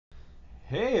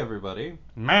Hey everybody,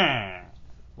 Man.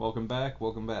 welcome back,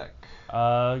 welcome back.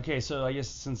 Okay, so I guess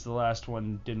since the last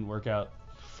one didn't work out,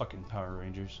 fucking Power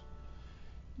Rangers.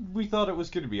 We thought it was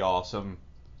going to be awesome.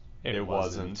 It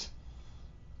wasn't.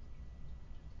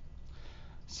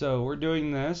 So we're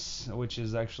doing this, which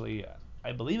is actually,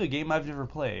 I believe, a game I've never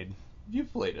played.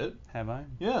 You've played it. Have I?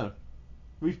 Yeah.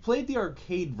 We've played the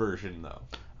arcade version though.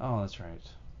 Oh, that's right.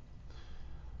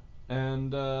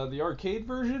 And the arcade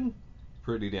version,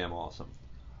 pretty damn awesome.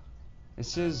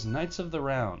 This is Knights of the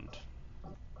Round.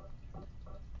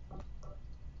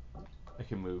 I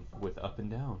can move with up and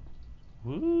down.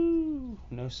 Woo!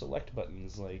 No select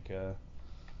buttons like,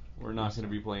 We're not going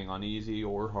to be playing on easy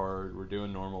or hard. We're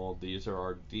doing normal. These are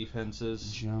our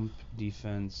defenses. jump,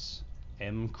 defense,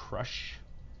 M crush.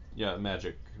 Yeah,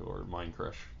 magic or mind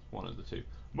crush. One of the two.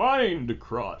 Mind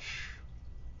crush.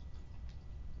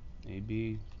 A,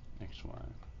 B, X, Y.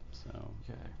 So,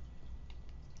 Okay.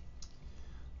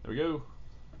 There we go.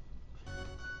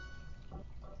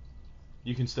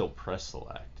 You can still press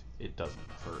select. It doesn't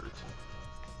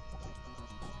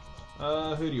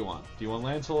hurt. Who do you want? Do you want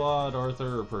Lancelot,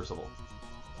 Arthur, or Percival?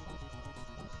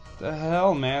 the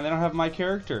hell, man, they don't have my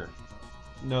character.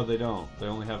 No, they don't. They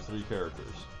only have 3 characters.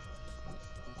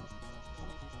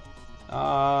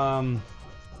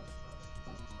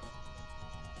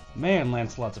 Man,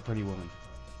 Lancelot's a pretty woman.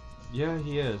 Yeah,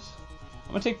 he is.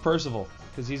 I'm gonna take Percival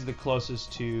because he's the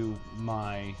closest to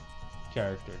my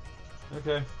character.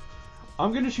 Okay.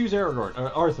 I'm gonna choose Aragorn.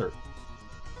 Arthur.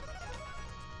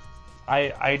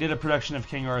 I did a production of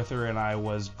King Arthur and I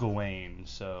was Gawain,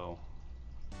 so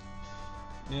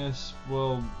Yes,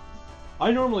 well,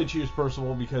 I normally choose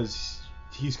Percival because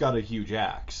he's got a huge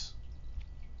axe.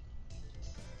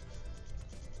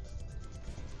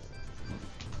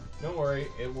 Don't worry,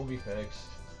 it will be fixed.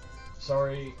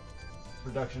 Sorry,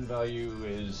 production value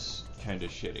is kind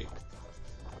of shitty.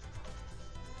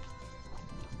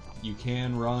 You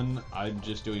can run, I'm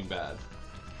just doing bad.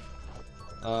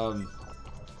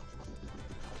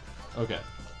 Okay.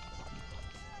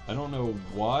 I don't know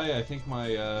why, I think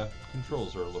my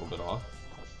controls are a little bit off.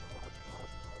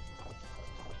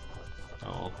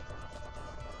 Oh.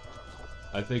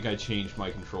 I think I changed my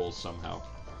controls somehow.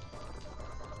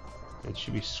 it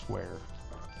should be square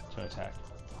to attack.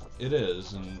 It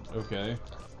is, and okay.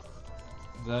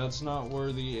 That's not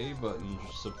where the A button's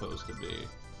supposed to be.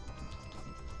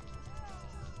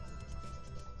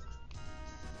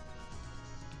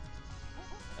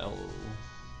 L.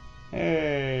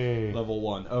 Hey! Level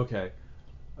 1, okay.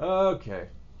 Okay.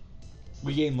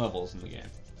 We gain levels in the game.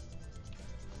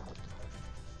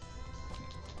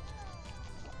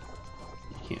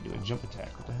 You can't do a jump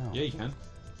attack. What the hell? Yeah, you can.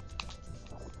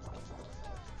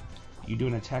 You do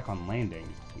an attack on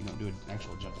landing. You don't do an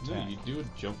actual jump No, attack. you do a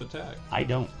jump attack. I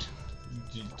don't.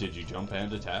 Did you jump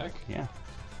and attack? Yeah.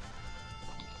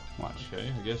 Watch.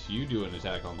 Okay, I guess you do an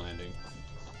attack on landing.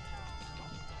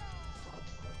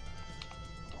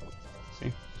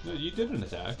 See? No, you did an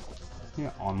attack.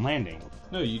 Yeah, on landing.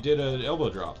 No, you did an elbow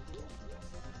drop.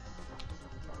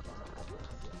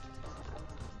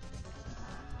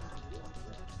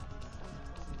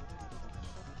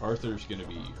 Arthur's gonna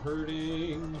be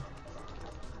hurting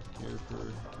here for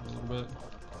a little bit.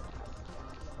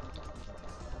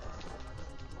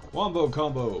 Wombo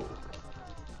combo!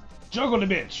 Juggle the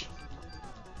bitch!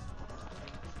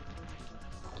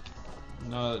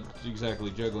 Not exactly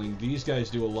juggling. These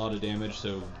guys do a lot of damage,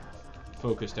 so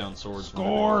focus down swords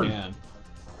Scored! whenever you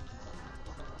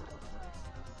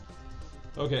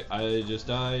can. Okay, I just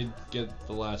died. Get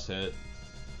the last hit.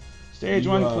 Stage You,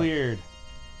 1 cleared.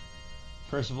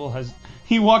 Percival has...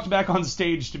 He walked back on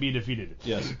stage to be defeated.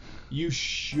 Yes. You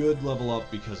should level up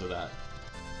because of that.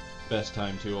 Best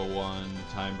time 201,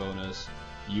 time bonus.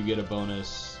 You get a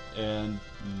bonus, and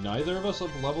neither of us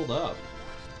have leveled up.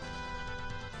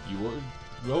 You were...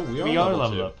 Well, we are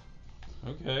level 2. up.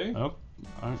 Okay. Oh,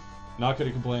 alright. Not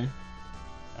gonna complain.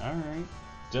 Alright.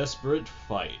 Desperate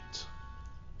fight.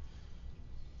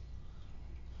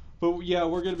 But yeah,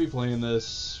 we're gonna be playing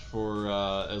this for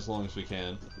as long as we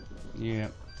can. Yeah.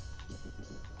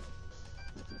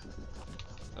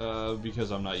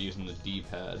 Because I'm not using the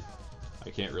D-pad. I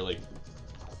can't really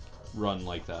run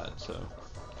like that, so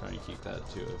trying to keep that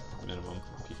to a minimum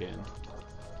if you can.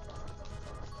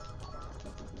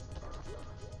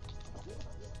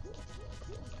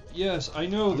 Yes, I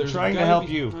know there's trying a to guy help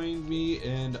you. behind me,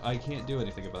 and I can't do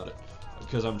anything about it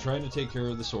because I'm trying to take care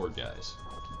of the sword guys.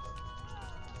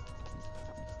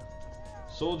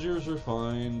 Soldiers are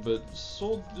fine, but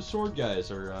the sword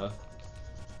guys are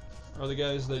the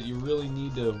guys that you really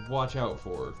need to watch out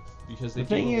for because they The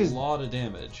thing do is- a lot of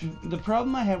damage. The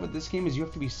problem I have with this game is you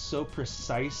have to be so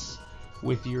precise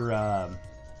with your. I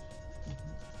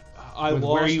with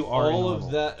lost where you are in all the of level.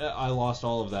 that. I lost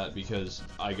all of that because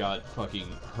I got fucking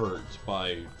hurt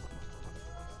by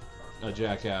a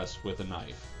jackass with a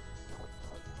knife.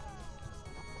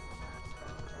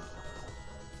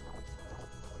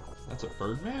 That's a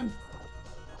Birdman?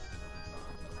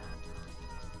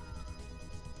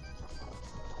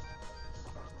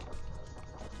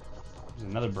 There's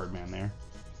another Birdman there.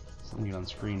 Something get on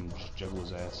screen and just juggle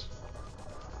his ass.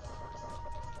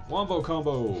 Wombo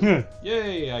combo!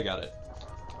 Yay, I got it.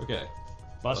 Okay.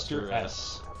 Buster Buster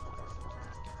S.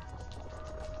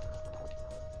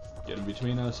 Get in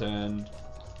between us, and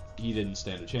he didn't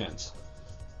stand a chance.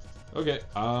 Okay,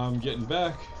 I'm getting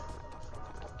back.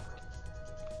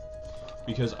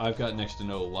 Because I've got next to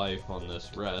no life on this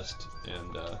rest,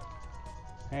 and,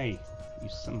 Hey, you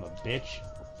son of a bitch.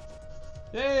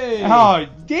 Hey! Oh,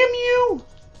 damn you!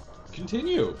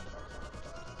 Continue!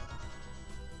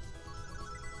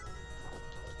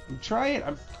 Try it.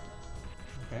 I'm...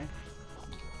 Okay.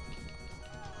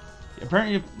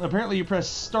 Apparently you press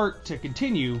start to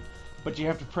continue, but you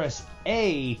have to press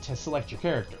A to select your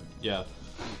character. Yeah.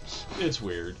 It's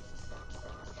weird.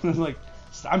 Like,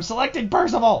 I'm selecting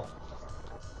Percival!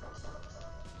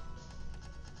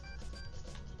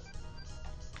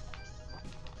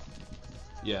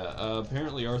 Yeah,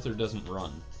 apparently Arthur doesn't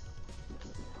run.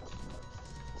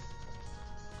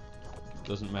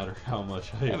 Doesn't matter how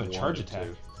much I have a want charge it attack.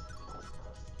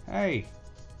 to. Hey,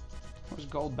 there's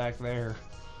gold back there.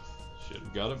 Should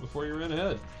have got it before you ran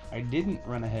ahead. I didn't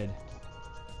run ahead.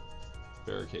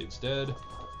 Barricade's dead.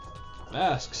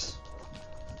 Masks!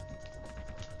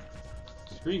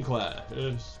 Screen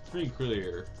screen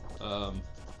clear.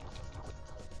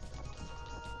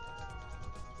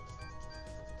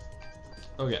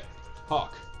 Okay.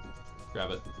 Hawk.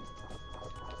 Grab it.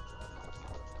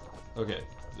 Okay.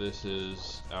 This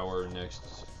is our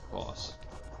next boss.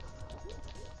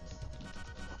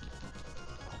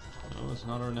 No, it's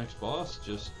not our next boss.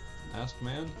 Just Masked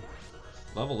Man.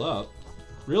 Leveled up.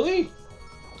 Really?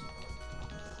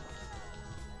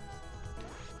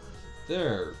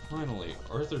 There. Finally.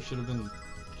 Arthur should have been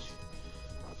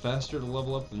faster to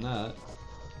level up than that.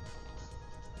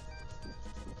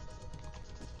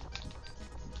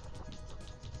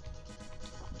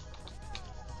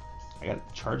 I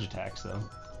got charge attacks though.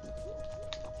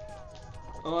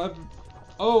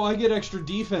 Oh, I get extra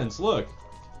defense. Look.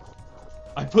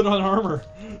 I put on armor.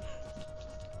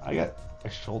 I got a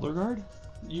shoulder guard?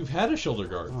 You've had a shoulder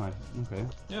guard. Oh, okay.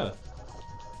 Yeah.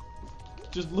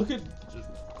 Just look at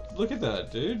that,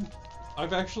 dude.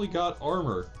 I've actually got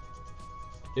armor.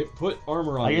 It put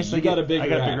armor on. I guess you I got get- a bigger I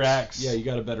got a axe. bigger axe. Yeah, you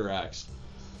got a better axe.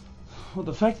 Well,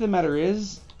 the fact of the matter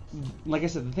is, like I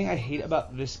said, the thing I hate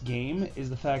about this game is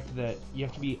the fact that you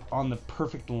have to be on the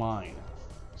perfect line.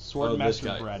 Oh, this Swordmaster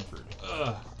guy. Bradford.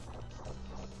 Ugh.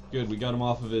 Good, we got him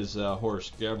off of his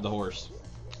horse. Grab the horse.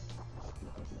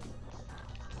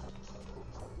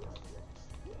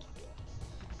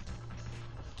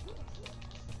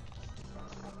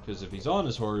 Because if he's on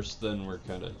his horse, then we're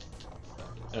kind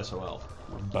of SOL.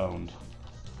 We're boned.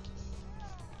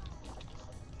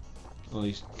 Well,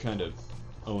 he's kind of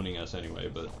owning us anyway,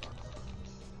 but...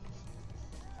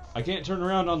 I can't turn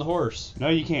around on the horse. No,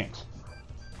 you can't.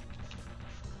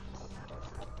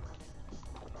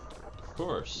 Of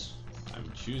course.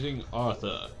 I'm choosing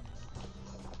Arthur.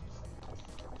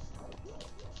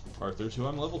 Arthur's who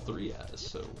I'm level 3 as,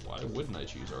 so why wouldn't I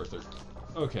choose Arthur?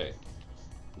 Okay.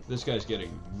 This guy's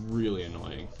getting really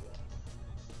annoying.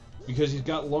 Because he's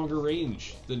got longer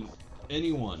range than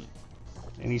anyone.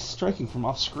 And he's striking from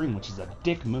off screen, which is a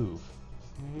dick move.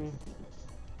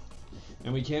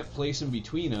 And we can't place him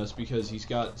between us because he's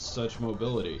got such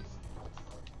mobility.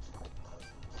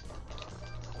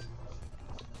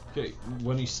 Okay,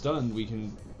 when he's stunned, we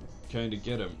can kind of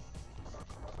get him.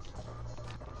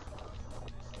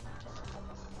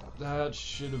 That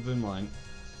should have been mine.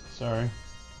 Sorry.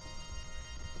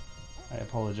 I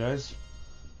apologize.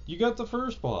 You got the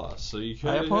first boss, so you I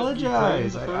kind of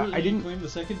apologize. I didn't- claim the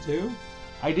second too.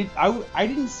 I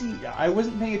didn't see. I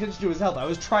wasn't paying attention to his health. I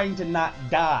was trying to not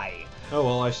die. Oh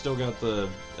well, I still got the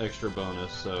extra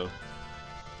bonus, so.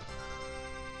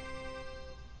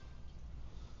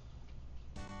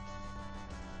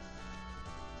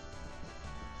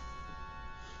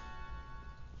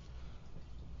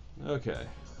 Okay.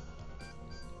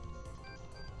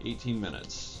 18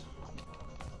 minutes.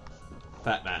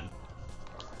 Fat man.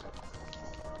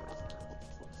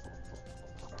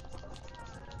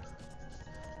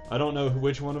 I don't know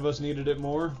which one of us needed it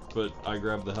more, but I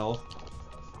grabbed the health.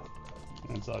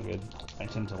 It's all good. I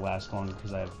tend to last longer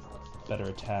because I have better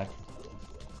attack.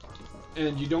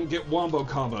 And you don't get wombo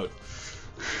comboed.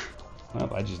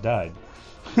 Well, I just died.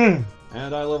 And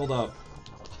I leveled up.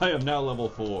 I am now level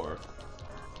 4.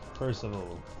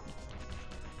 Percival.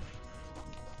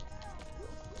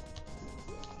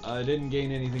 I didn't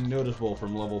gain anything noticeable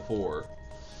from level 4.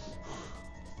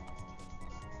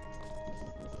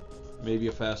 Maybe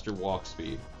a faster walk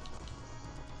speed.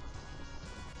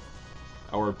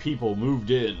 Our people moved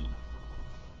in.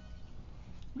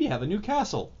 We have a new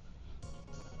castle.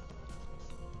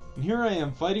 And here I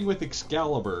am fighting with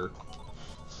Excalibur.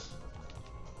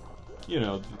 You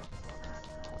know,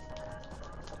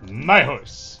 My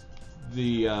horse.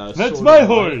 the That's sort my of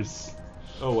like- horse.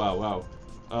 Oh wow.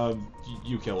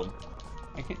 You kill him.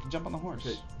 I can't jump on the horse.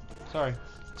 Okay. Sorry.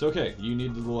 It's okay. You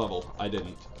needed the level. I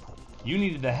didn't. You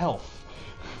needed the health.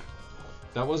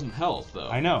 That wasn't health though.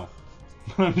 I know.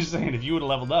 I'm just saying, if you would have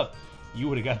leveled up, you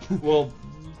would have got the... Well,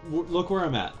 look where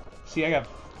I'm at. See, I got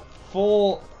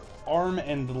full arm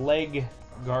and leg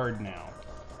guard now.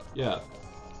 Yeah.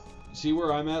 See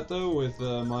where I'm at though with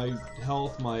my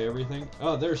health, my everything.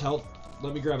 Oh, there's health.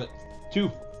 Let me grab it.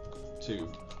 2.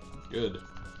 2. Good.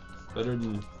 Better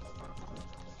than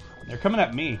They're coming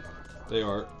at me. they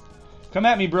are. Come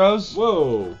at me, bros.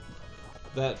 Whoa!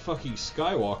 That fucking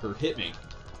Skywalker hit me.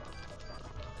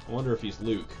 I wonder if he's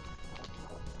Luke.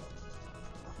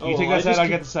 You take that side, I'll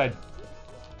get the side.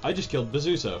 I just killed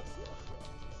Bezuso.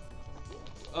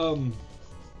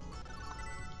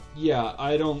 Yeah,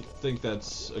 I don't think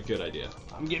that's a good idea.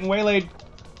 I'm getting waylaid.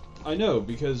 I know,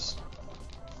 because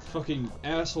fucking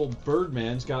asshole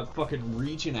Birdman's got fucking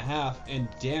reach and a half and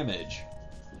damage.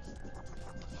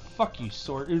 Fuck you,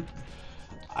 sword.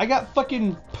 I got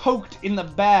fucking poked in the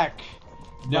back.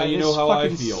 Now by you this know how I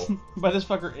fucking feel. By this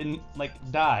fucker and like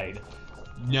died.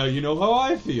 Now you know how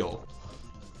I feel.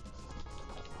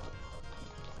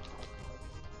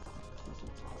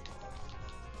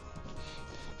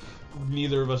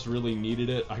 Neither of us really needed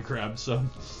it. I grabbed some.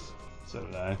 So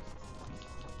did I.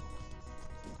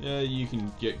 Yeah, you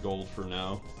can get gold for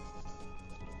now.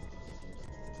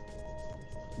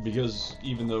 Because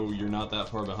even though you're not that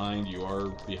far behind, you are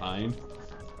behind.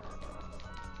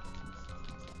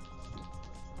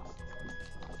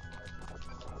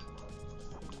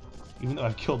 Even though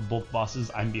I've killed both bosses,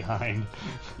 I'm behind.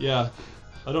 Yeah,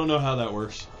 I don't know how that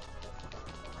works.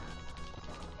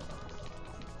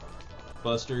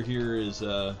 Buster here is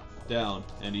down,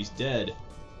 and he's dead.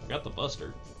 I got the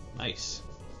Buster. Nice.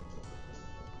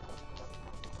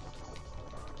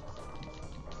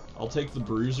 I'll take the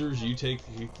bruisers, you take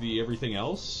the everything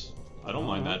else. I don't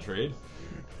mind that trade.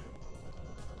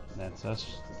 That's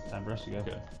us. Time for us to go.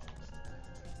 Okay.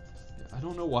 I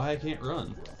don't know why I can't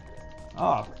run.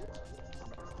 Oh,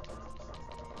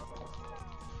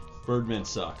 Birdmen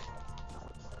suck.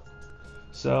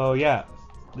 so yeah,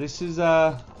 this is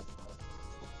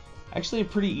actually a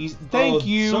pretty easy. Thank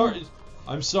you. Sorry.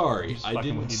 I'm sorry. Just I fucking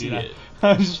didn't with you, see dude. it.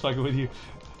 I'm just fucking with you.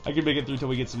 I can make it through till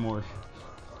we get some more.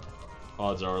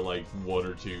 Odds are like 1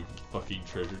 or 2 fucking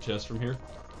treasure chests from here.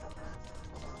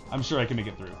 I'm sure I can make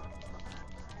it through.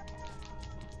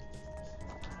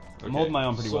 I'm Okay, holding my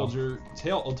own pretty well. Soldier,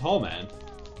 tall man.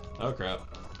 Oh crap.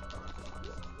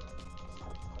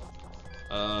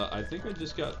 I think I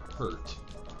just got hurt.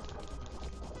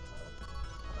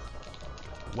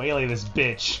 Waylay this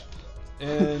bitch.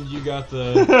 And you got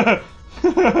the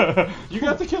you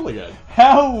got the kill again.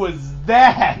 How was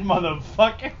that,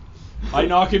 motherfucker? I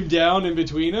knock him down in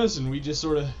between us, and we just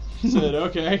sort of said,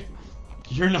 "Okay,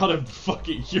 you're not a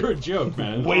fucking, you're a joke,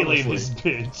 man." Waylay honestly. this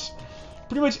bitch.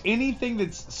 Pretty much anything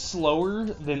that's slower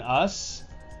than us,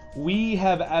 we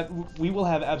will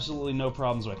have absolutely no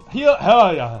problems with.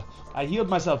 I healed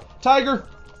myself. Tiger.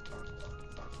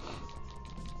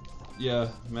 Yeah,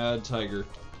 Mad Tiger.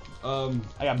 I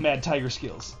got mad tiger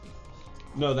skills.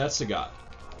 No, that's the guy.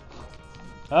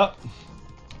 Oh.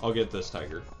 I'll get this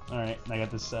tiger. All right, I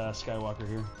got this Skywalker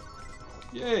here.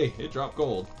 Yay! It dropped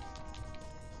gold.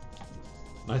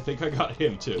 I think I got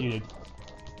him too. You did.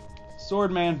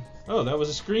 Sword man. Oh, that was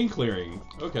a screen clearing.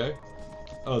 Okay.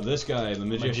 Oh, this guy, the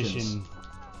magicians. Magician.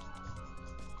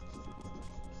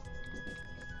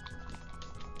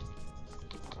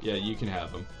 Yeah, you can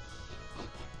have him.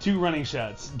 2 running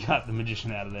shots got the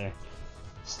magician out of there.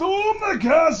 Storm the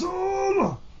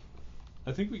castle!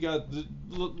 I think we got.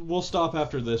 We'll stop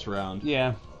after this round,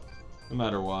 Yeah. no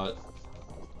matter what.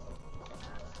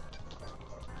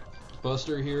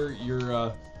 Buster here, you're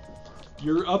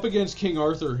up against King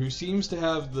Arthur, who seems to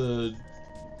have the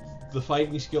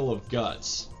fighting skill of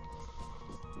guts.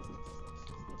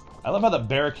 I love how the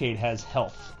barricade has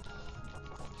health.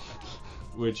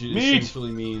 which Meat!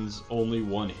 essentially means only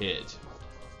one hit.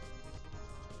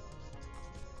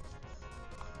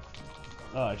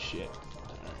 Oh shit.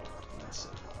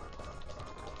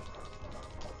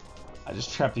 I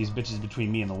just trapped these bitches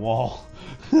between me and the wall.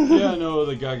 Yeah, no,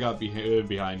 the guy got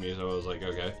behind me, so I was like,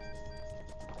 okay.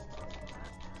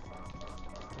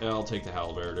 Yeah, I'll take the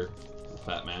halberdier, the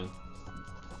fat man.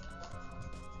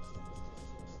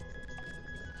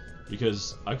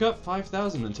 Because I've got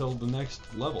 5,000 until the next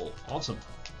level. Awesome.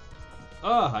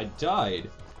 Ah, I died.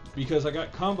 Because I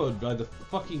got comboed by the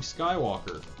fucking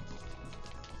Skywalker.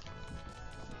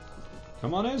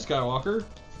 Come on in, Skywalker.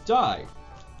 Die.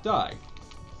 Die.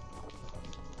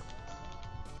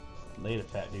 Later,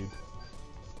 fat dude.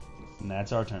 And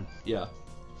that's our turn. Yeah.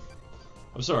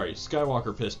 I'm sorry,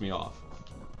 Skywalker pissed me off.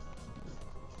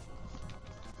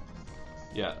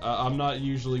 Yeah, I'm not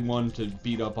usually one to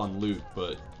beat up on loot,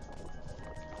 but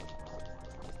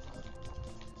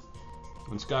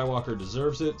when Skywalker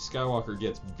deserves it, Skywalker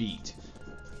gets beat.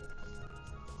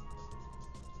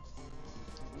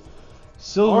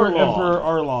 Silver Arlon. Emperor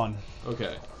Arlon.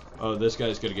 Okay. Oh, this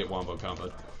guy's gonna get wombo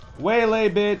comboed. Waylay,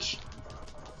 bitch.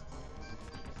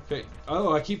 Okay.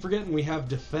 Oh, I keep forgetting we have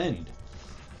defend.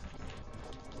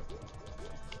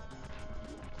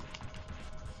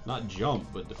 Not jump,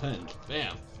 but defend.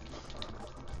 Bam.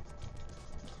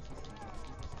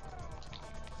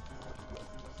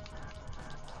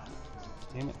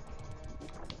 Damn it.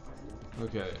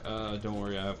 Okay, don't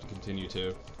worry, I have to continue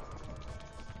too.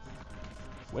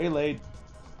 Waylaid.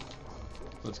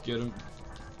 Let's get him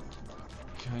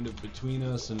kind of between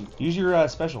us and... Use your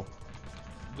special.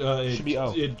 it Should be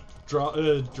O.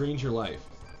 It drains your life.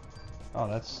 Oh,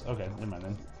 that's... Okay, never mind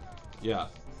then. Yeah.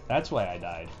 That's why I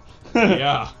died.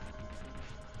 Yeah.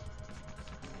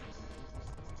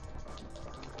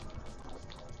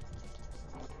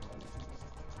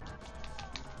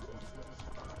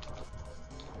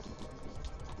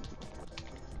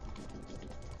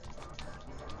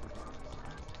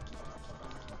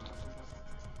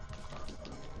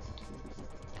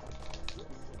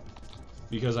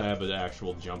 Because I have an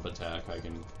actual jump attack, I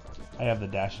can... I have the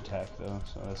dash attack, though,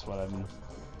 so that's what I've been...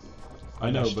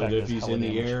 I know, dash but attack if does he's hella in the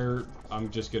damage. air,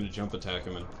 I'm just gonna jump attack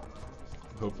him and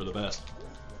hope for the best.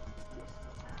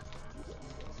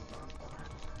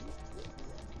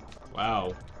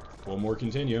 Wow. One more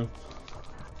continue.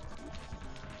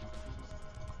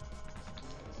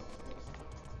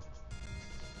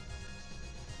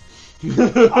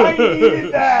 I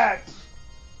needed that!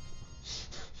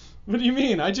 What do you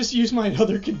mean? I just used my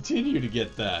other continue to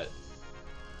get that.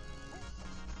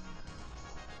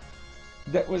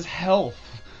 That was health.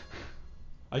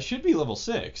 I should be level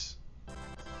 6.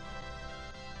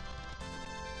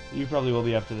 You probably will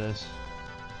be after this.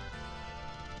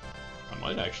 I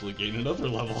might actually gain another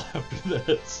level after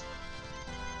this.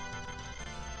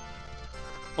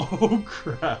 Oh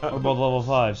crap. We're both level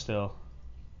 5 still.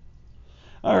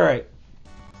 Alright.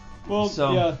 Well,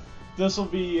 So- yeah, this will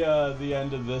be the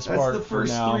end of this That's part the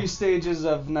first for now. 3 stages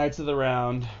of Knights of the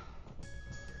Round.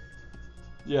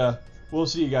 Yeah, we'll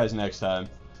see you guys next time.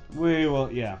 We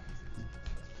will, yeah.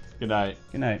 Good night.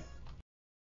 Good night.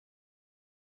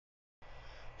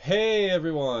 Hey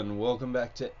everyone, welcome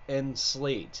back to End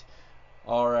Slate.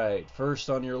 Alright, first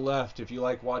on your left, if you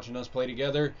like watching us play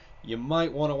together, you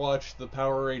might want to watch the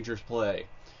Power Rangers play.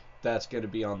 That's going to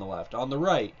be on the left. On the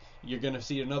right, you're going to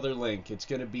see another link. It's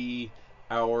going to be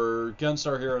our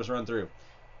Gunstar Heroes run through.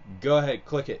 Go ahead,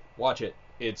 click it, watch it.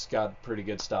 It's got pretty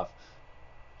good stuff.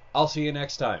 I'll see you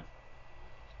next time.